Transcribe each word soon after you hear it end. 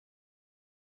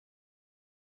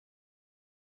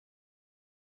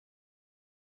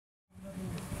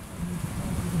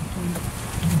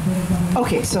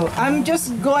Okay, so I'm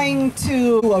just going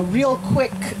to do a real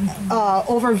quick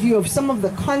overview of some of the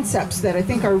concepts that I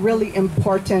think are really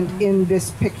important in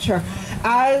this picture.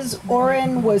 As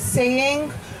Oren was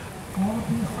saying,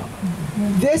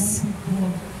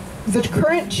 the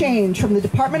current change from the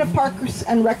Department of Parks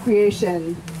and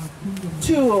Recreation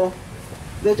to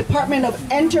the Department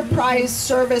of Enterprise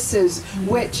Services,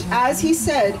 which, as he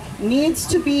said, needs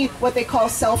to be what they call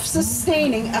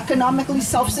self-sustaining, economically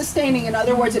self-sustaining. In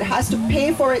other words, it has to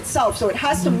pay for itself, so it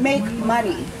has to make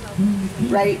money,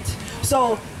 right?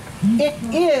 So it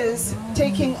is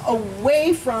taking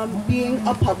away from being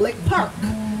a public park.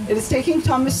 It is taking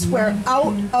Thomas Square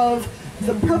out of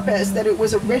the purpose that it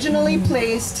was originally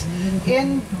placed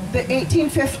in the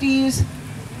 1850s,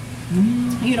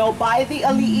 you know, by the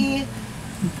Ali'i,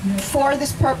 for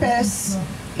this purpose,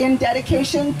 in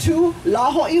dedication to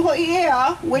La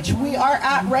Ho'iho'i'ea, which we are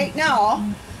at right now,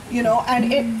 you know,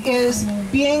 and it is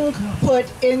being put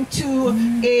into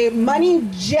a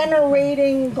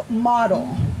money-generating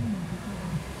model,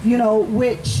 you know,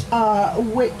 which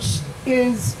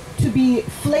is to be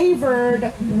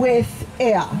flavored with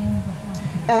ea.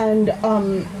 And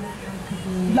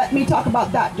let me talk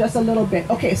about that just a little bit.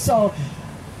 Okay, so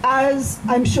as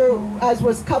I'm sure, as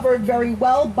was covered very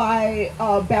well by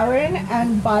Baron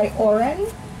and by Oren,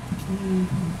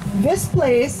 this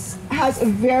place has a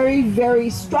very, very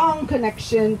strong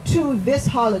connection to this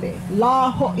holiday,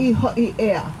 La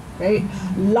Ho'iho'i'ea, right?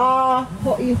 La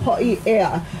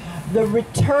Ho'iho'i'ea, the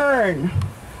return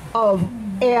of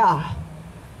ea,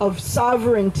 of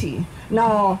sovereignty.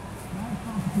 Now,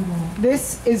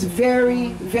 this is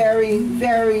very, very,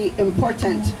 very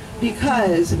important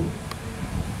because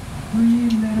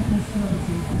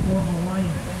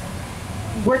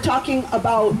we're talking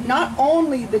about not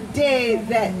only the day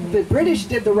that the British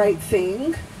did the right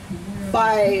thing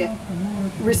by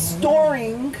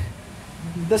restoring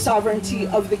the sovereignty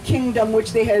of the kingdom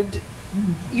which they had,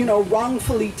 you know,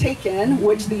 wrongfully taken,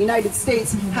 which the United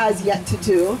States has yet to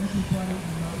do,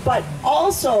 but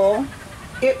also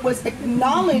it was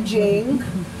acknowledging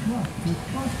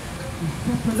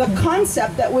the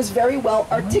concept that was very well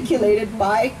articulated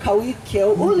by Kaui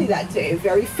Keo'uli that day,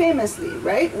 very famously,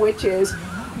 right? Which is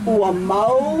Ua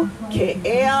mau ke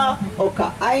ea o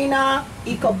ka aina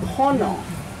I ka pono,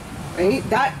 right?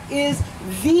 That is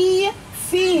the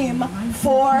theme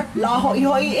for La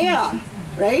Ho'iho'i'ea,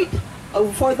 right?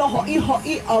 For the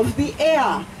ho'iho'i of the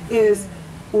ea is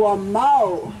Ua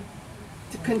mau,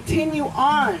 to continue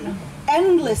on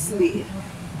endlessly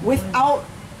without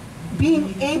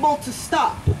being able to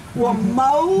stop. Ua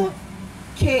mau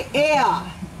ke ea,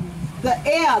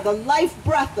 the life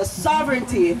breath, the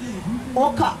sovereignty,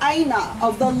 o ka aina,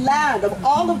 of the land, of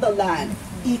all of the land,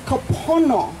 I ka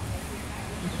pono,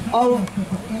 of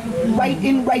right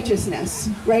in righteousness,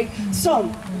 right? So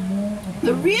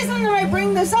the reason that I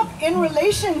bring this up in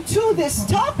relation to this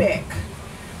topic,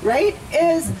 right,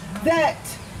 is that,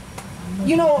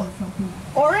 you know,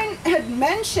 Oren had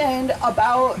mentioned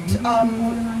about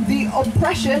the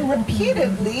oppression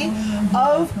repeatedly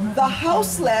of the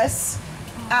houseless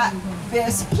at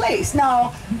this place.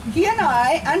 Now, he and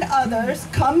I and others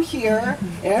come here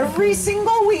every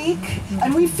single week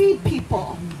and we feed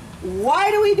people. Why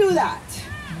do we do that?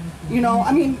 You know,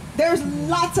 I mean, there's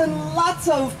lots and lots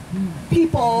of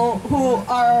people who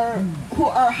are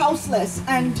houseless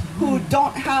and who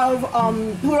don't have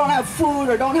food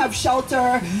or don't have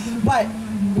shelter, but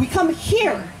we come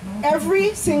here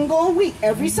every single week.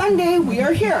 Every Sunday we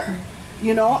are here,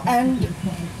 you know, and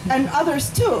others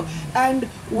too. And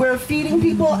we're feeding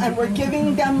people and we're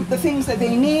giving them the things that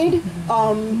they need,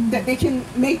 that they can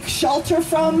make shelter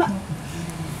from.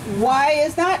 Why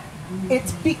is that?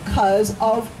 It's because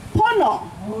of pono.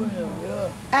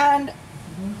 And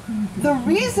the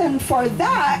reason for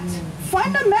that,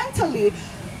 fundamentally,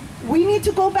 we need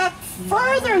to go back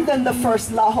further than the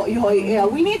first La Ho'iho'i'ea.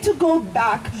 We need to go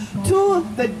back to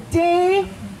the day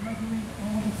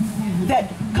that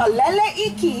Kalele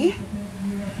Iki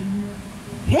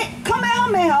hit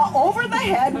Kamehameha over the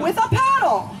head with a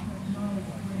paddle,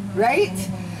 right?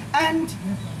 And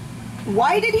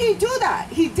why did he do that?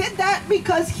 He did that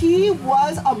because he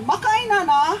was a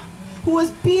makainana who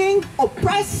was being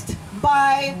oppressed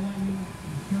by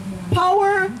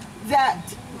power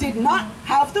that did not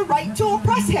have the right to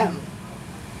oppress him,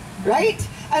 right?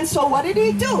 And so what did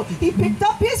he do? He picked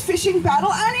up his fishing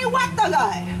paddle and he whacked the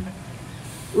guy,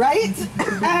 right?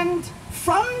 And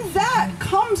from that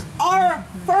comes our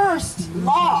first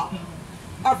law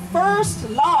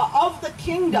of the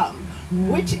kingdom,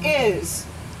 which is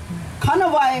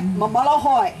Kanawai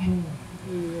Mamalahoi.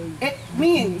 It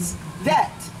means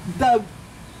that the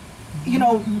you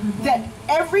know, that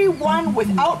everyone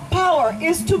without power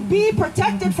is to be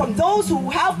protected from those who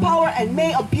have power and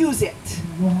may abuse it.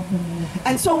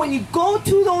 And so when you go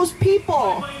to those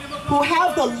people who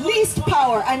have the least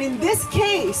power, and in this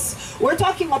case, we're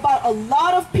talking about a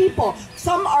lot of people.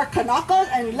 Some are Kanakas,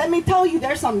 and let me tell you,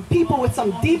 there's some people with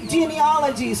some deep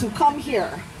genealogies who come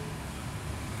here.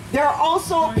 There are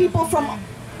also people from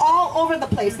all over the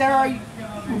place. There are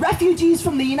refugees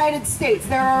from the United States.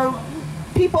 There are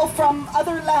people from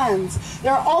other lands.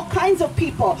 There are all kinds of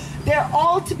people. They're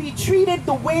all to be treated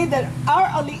the way that our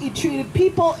ali'i treated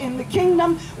people in the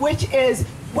kingdom, which is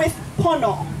with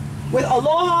pono, with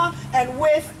aloha, and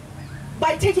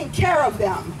by taking care of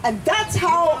them. And that's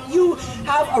how you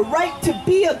have a right to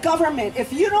be a government.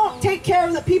 If you don't take care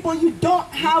of the people, you don't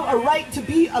have a right to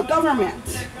be a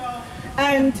government.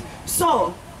 And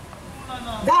so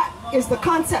that is the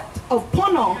concept of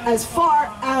pono as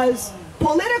far as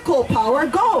political power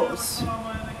goes.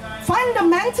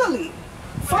 Fundamentally,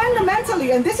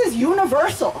 and this is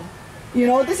universal. You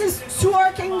know, this is to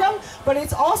our kingdom, but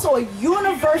it's also a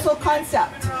universal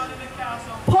concept.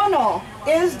 Pono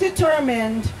is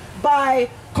determined by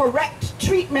correct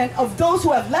treatment of those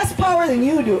who have less power than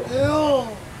you do.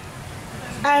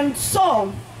 And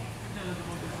so,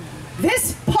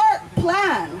 this park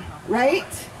plan,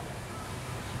 right?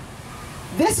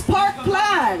 This park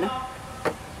plan,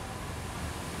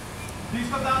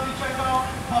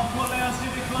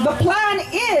 the plan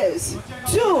is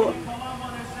to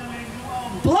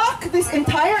block this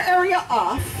entire area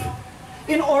off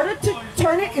in order to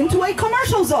turn it into a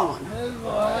commercial zone.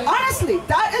 Honestly,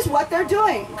 that is what they're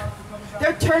doing.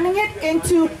 They're turning it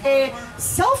into a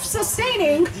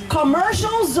self-sustaining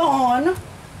commercial zone,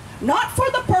 not for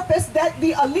the purpose that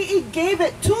the ali'i gave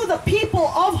it to the people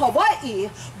of Hawaii,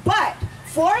 but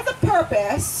for the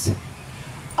purpose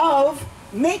of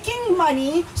making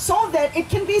money so that it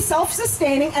can be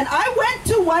self-sustaining. And I went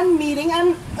to one meeting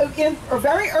and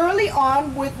very early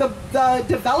on with the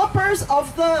developers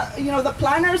of the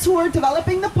planners who were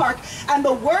developing the park, and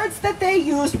the words that they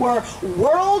used were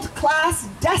world-class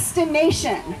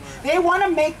destination. They want to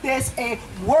make this a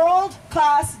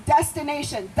world-class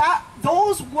destination.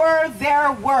 Those were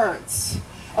their words,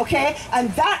 okay? And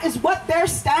that is what they're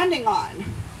standing on.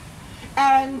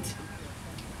 And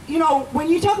you know, when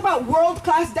you talk about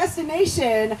world-class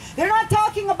destination, they're not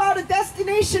talking about a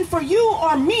destination for you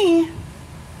or me,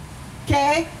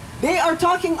 okay? They are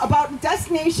talking about a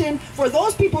destination for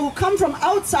those people who come from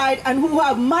outside and who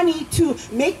have money to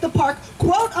make the park,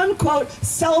 quote-unquote,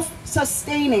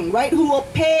 self-sustaining, right? Who will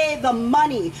pay the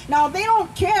money. Now, they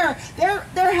don't care.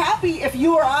 They're happy if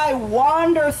you or I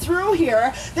wander through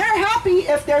here. They're happy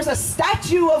if there's a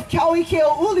statue of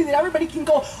Keawekea'uli that everybody can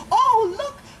go, oh,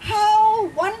 look, how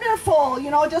wonderful, you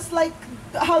know, just like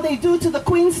how they do to the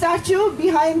Queen statue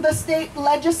behind the state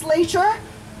legislature,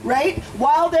 right?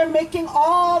 While they're making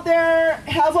all their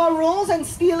heva rules and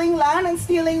stealing land and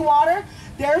stealing water,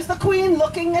 there's the Queen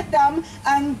looking at them,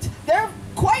 and they're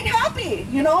quite happy.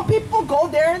 You know, people go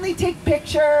there and they take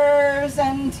pictures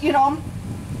and, you know,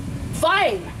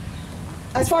 fine.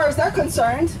 As far as they're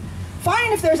concerned,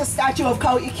 fine if there's a statue of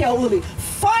Keawekea'uli.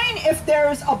 Fine if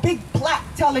there's a big plaque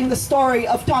telling the story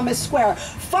of Thomas Square.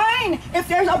 Fine if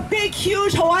there's a big,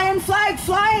 huge Hawaiian flag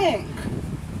flying.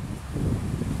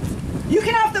 You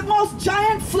can have the most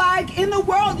giant flag in the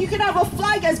world. You can have a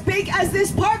flag as big as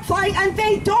this park flying, and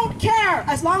they don't care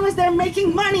as long as they're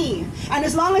making money and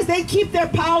as long as they keep their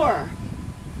power.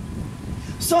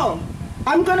 So,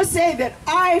 I'm going to say that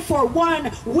I, for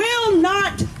one, will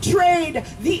not trade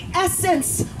the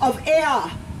essence of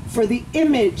Ea for the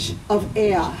image of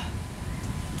Ea.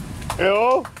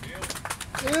 Ew.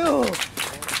 Ew.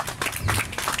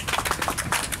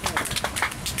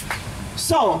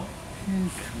 So,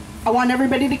 I want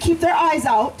everybody to keep their eyes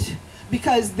out,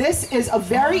 because this is a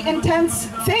very intense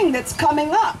thing that's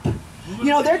coming up. You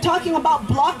know, they're talking about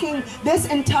blocking this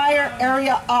entire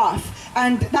area off.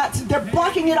 And they're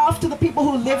blocking it off to the people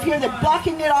who live here. They're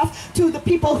blocking it off to the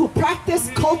people who practice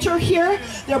culture here.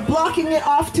 They're blocking it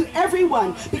off to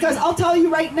everyone. Because I'll tell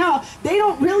you right now, they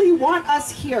don't really want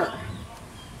us here.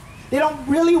 They don't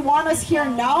really want us here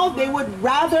now. They would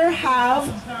rather have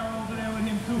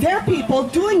their people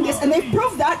doing this. And they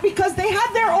proved that because they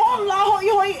had their own La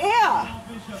Ho'ihoi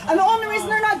Ea. And the only reason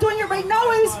they're not doing it right now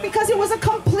is because it was a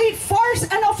complete farce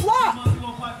and a flop.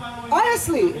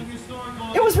 Honestly.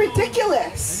 It was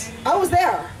ridiculous. I was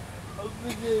there,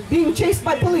 being chased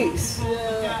by police.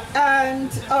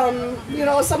 And, you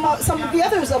know, some of the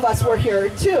others of us were here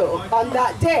too on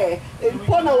that day. And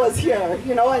Pono was here,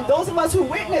 you know, and those of us who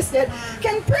witnessed it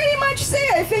can pretty much say,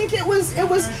 I think it was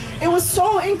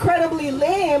so incredibly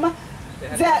lame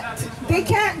that they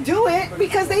can't do it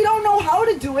because they don't know how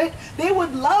to do it. They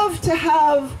would love to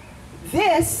have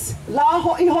this La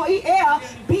Ho'iho'i'ea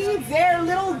be their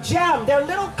little gem, their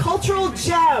little cultural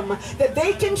gem that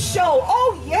they can show,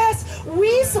 oh yes,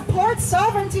 we support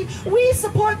sovereignty, we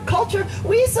support culture,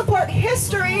 we support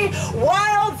history,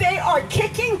 while they are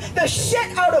kicking the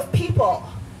shit out of people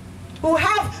who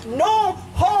have no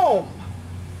home.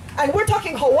 And we're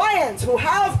talking Hawaiians who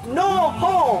have no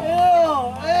home.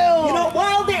 You know,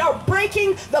 while they are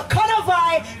breaking the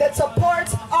kanawai that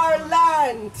supports our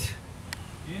land.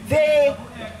 They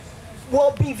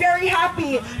will be very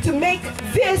happy to make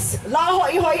this La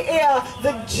Ho'iho'i'ea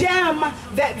the gem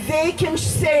that they can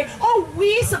say, oh,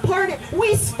 we support it,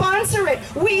 we sponsor it,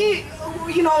 we,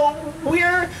 you know,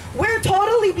 we're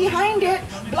totally behind it,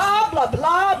 blah, blah,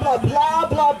 blah, blah, blah,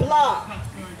 blah, blah.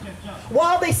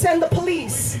 While they send the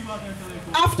police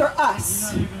after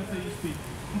us,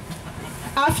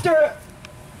 after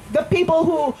the people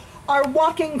who are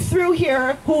walking through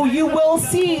here, who you will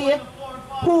see,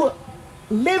 who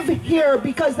live here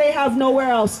because they have nowhere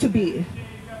else to be.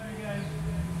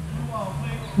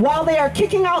 While they are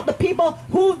kicking out the people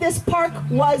who this park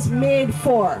was made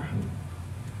for.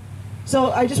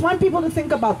 So I just want people to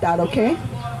think about that, okay?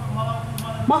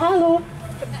 Mahalo.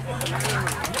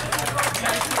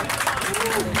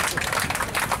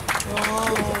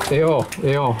 Eo.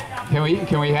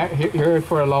 Can we hear it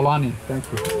for Lalani? Thank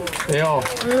you. Eo.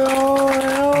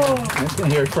 Eo.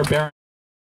 Hear it for Baron.